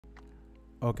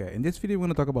Okay, in this video we're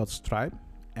going to talk about Stripe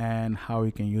and how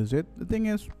you can use it. The thing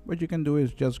is, what you can do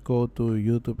is just go to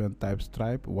YouTube and type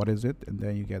Stripe, what is it, and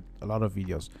then you get a lot of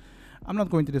videos. I'm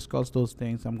not going to discuss those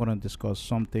things. I'm going to discuss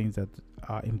some things that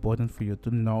are important for you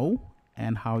to know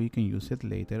and how you can use it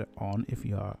later on if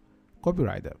you are a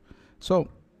copywriter. So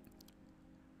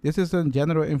this is the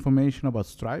general information about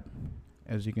Stripe.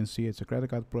 As you can see, it's a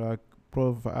credit card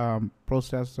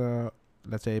processor,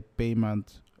 let's say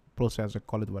payment processor,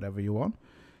 call it whatever you want.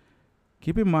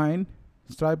 Keep in mind,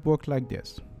 Stripe works like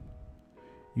this.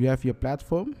 You have your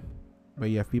platform where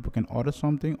you have people can order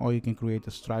something, or you can create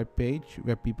a Stripe page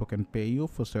where people can pay you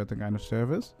for certain kind of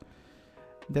service.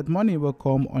 That money will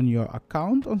come on your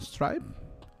account on Stripe,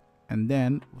 and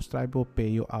then Stripe will pay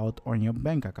you out on your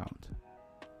bank account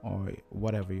or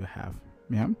whatever you have.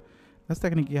 Yeah, that's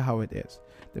technically how it is.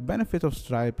 The benefit of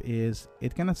Stripe is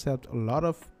it can accept a lot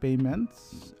of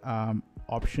payments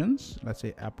options, let's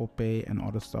say Apple Pay and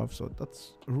other stuff, so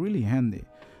that's really handy.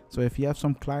 So if you have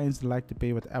some clients that like to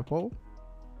pay with Apple,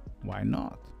 why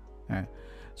not?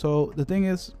 So the thing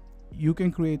is, you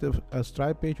can create a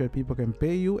Stripe page where people can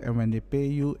pay you, and when they pay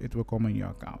you, it will come in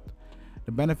your account.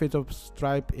 The benefit of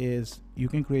Stripe is you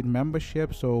can create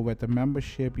membership. So with the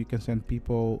membership, you can send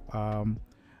people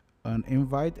an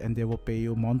invite and they will pay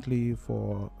you monthly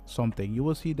for something. You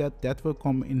will see that that will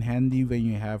come in handy when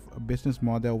you have a business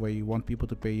model where you want people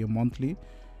to pay you monthly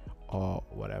or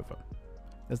whatever.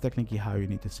 That's technically how you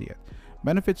need to see it.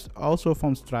 Benefits also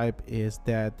from Stripe is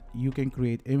that you can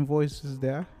create invoices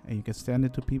there and you can send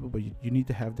it to people, but you need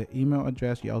to have the email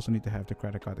address. You also need to have the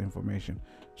credit card information.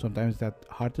 Sometimes that's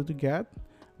harder to get,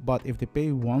 but if they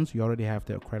pay once, you already have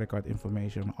the credit card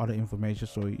information, other information,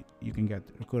 so you can get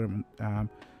recurrent.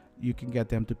 You can get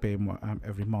them to pay more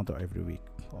every month or every week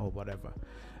or whatever.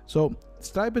 So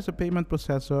Stripe is a payment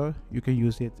processor. You can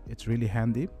use it. It's really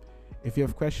handy. If you have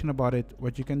a question about it,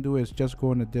 what you can do is just go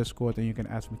on the Discord and you can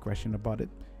ask me a question about it.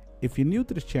 If you're new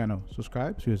to this channel,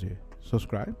 subscribe. Seriously,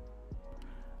 subscribe.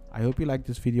 I hope you like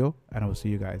this video, and I will see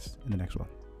you guys in the next one.